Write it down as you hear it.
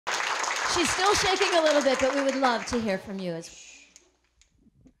She's still shaking a little bit, but we would love to hear from you as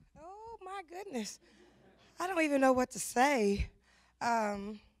well. Oh, my goodness. I don't even know what to say.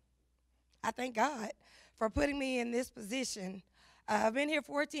 I thank God for putting me in this position. I've been here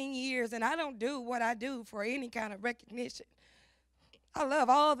 14 years, and I don't do what I do for any kind of recognition. I love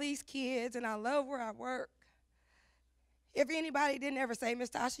all these kids, and I love where I work. If anybody didn't ever say, Miss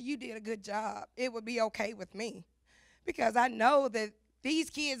Tasha, you did a good job, it would be okay with me, because I know that these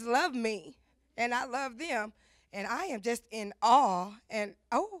kids love me, and I love them, and I am just in awe, and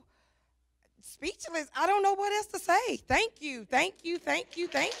speechless. I don't know what else to say. Thank you, thank you, thank you,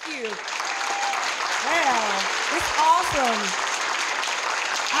 thank you. Wow, it's awesome.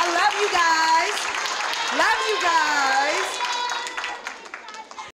 I love you guys. Love you guys.